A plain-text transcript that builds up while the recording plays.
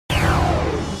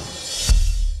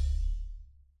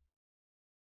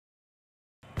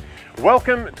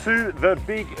Welcome to the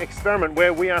big experiment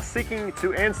where we are seeking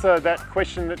to answer that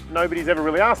question that nobody's ever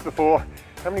really asked before.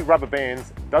 How many rubber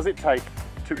bands does it take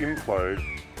to implode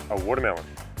a watermelon?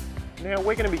 Now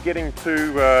we're going to be getting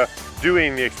to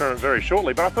doing the experiment very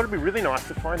shortly, but I thought it'd be really nice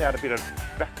to find out a bit of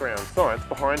background science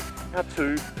behind our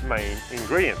two main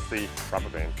ingredients, the rubber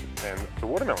band and the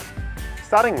watermelon.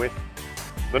 Starting with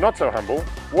the not so humble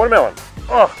watermelon.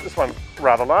 Oh, this one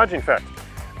rather large in fact.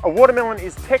 A watermelon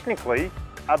is technically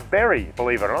a berry,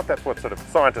 believe it or not. That's what sort of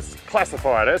scientists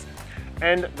classify it as.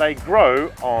 And they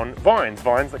grow on vines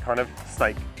that kind of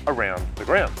snake around the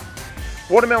ground.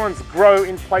 Watermelons grow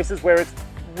in places where it's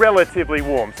relatively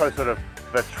warm, so sort of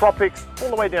the tropics all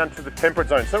the way down to the temperate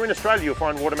zone. So in Australia you'll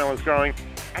find watermelons growing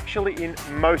actually in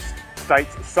most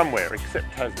states somewhere,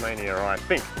 except Tasmania, I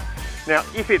think. Now,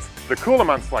 if it's the cooler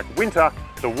months like winter,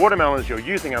 the watermelons you're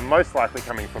using are most likely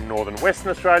coming from northern Western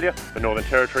Australia, the Northern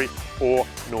Territory, or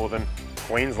northern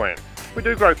Queensland. We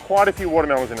do grow quite a few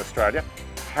watermelons in Australia.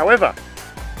 However,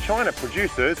 China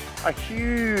produces a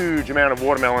huge amount of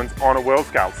watermelons on a world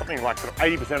scale. Something like sort of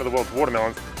 80% of the world's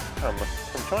watermelons come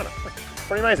from China.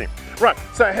 Pretty amazing. Right,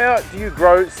 so how do you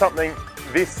grow something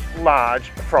this large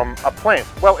from a plant?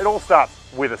 Well, it all starts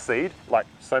with a seed, like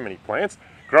so many plants,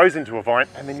 grows into a vine,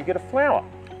 and then you get a flower.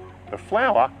 The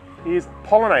flower is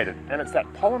pollinated, and it's that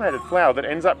pollinated flower that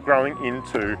ends up growing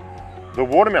into the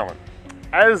watermelon.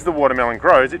 As the watermelon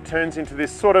grows, it turns into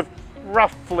this sort of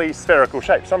roughly spherical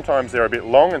shape. Sometimes they're a bit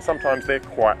long and sometimes they're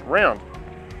quite round,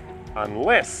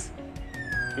 unless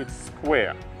it's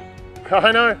square.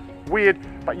 I know, weird,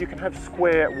 but you can have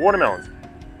square watermelons.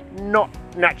 Not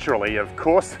naturally, of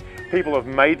course. People have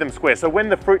made them square. So when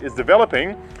the fruit is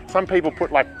developing, some people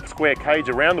put like a square cage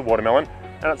around the watermelon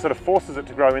and it sort of forces it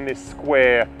to grow in this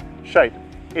square shape.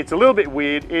 It's a little bit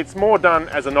weird. It's more done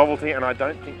as a novelty and I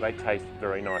don't think they taste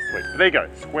very nice sweet. But there you go,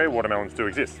 square watermelons do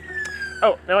exist.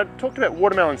 Oh, now I talked about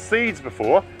watermelon seeds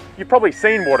before. You've probably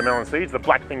seen watermelon seeds, the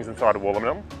black things inside a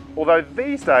watermelon. Although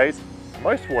these days,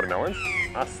 most watermelons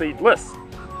are seedless,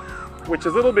 which is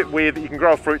a little bit weird that you can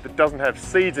grow a fruit that doesn't have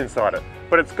seeds inside it.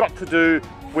 But it's got to do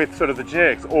with sort of the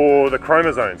genetics or the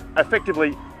chromosomes.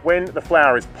 Effectively, when the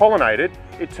flower is pollinated,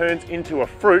 it turns into a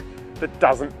fruit that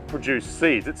doesn't produce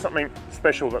seeds. It's something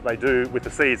special that they do with the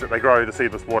seeds that they grow the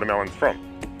seedless watermelons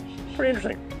from. Pretty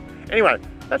interesting. Anyway,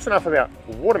 that's enough about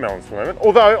watermelons for the moment.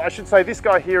 Although I should say this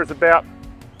guy here is about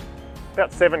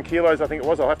 7 kilos, I think it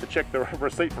was. I'll have to check the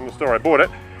receipt from the store I bought it.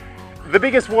 The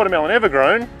biggest watermelon ever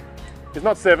grown is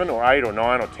not 7 or 8 or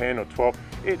 9 or 10 or 12.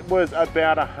 It was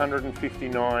about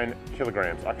 159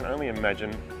 kilograms. I can only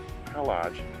imagine how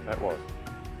large that was.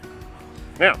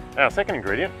 Now, our second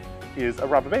ingredient is a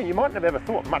rubber band. You mightn't have ever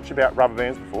thought much about rubber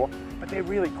bands before, but they're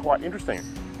really quite interesting.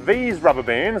 These rubber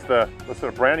bands, the sort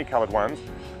of brownie coloured ones,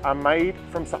 are made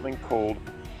from something called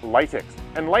latex.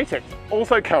 And latex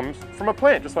also comes from a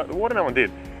plant, just like the watermelon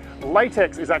did.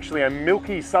 Latex is actually a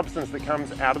milky substance that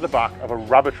comes out of the bark of a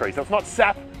rubber tree. So it's not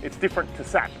sap, it's different to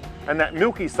sap. And that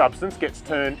milky substance gets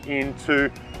turned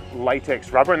into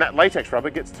latex rubber, and that latex rubber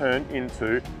gets turned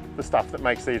into the stuff that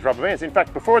makes these rubber bands. In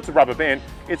fact, before it's a rubber band,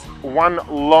 it's one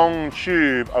long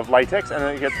tube of latex and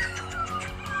then it gets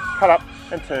cut up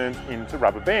and turns into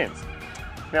rubber bands.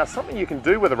 Now, something you can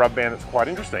do with a rubber band that's quite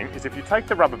interesting is if you take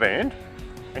the rubber band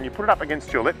and you put it up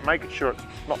against your lip, make sure it's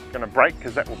not going to break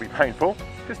because that will be painful.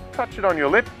 Just touch it on your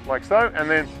lip like so, and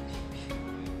then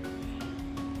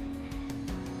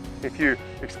if you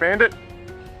expand it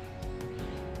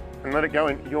and let it go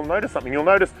in, you'll notice something. You'll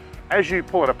notice as you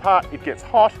pull it apart, it gets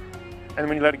hot, and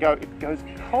when you let it go, it goes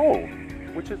cold,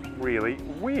 which is really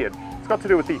weird. It's got to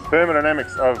do with the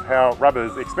thermodynamics of how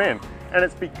rubbers expand, and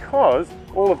it's because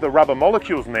all of the rubber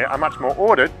molecules in there are much more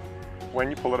ordered when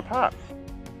you pull it apart.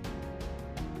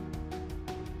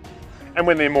 And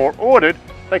when they're more ordered,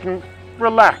 they can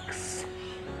relax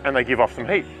and they give off some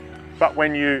heat. But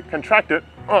when you contract it,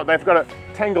 oh, they've got to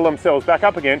tangle themselves back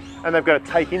up again and they've got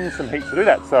to take in some heat to do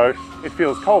that. So it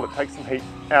feels cold, it takes some heat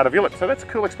out of your lip. So that's a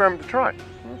cool experiment to try.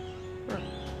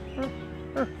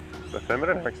 The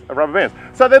thermodynamics of rubber bands.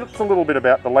 So that's a little bit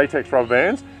about the latex rubber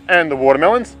bands and the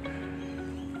watermelons.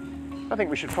 I think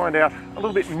we should find out a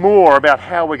little bit more about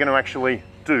how we're going to actually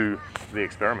do the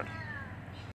experiment.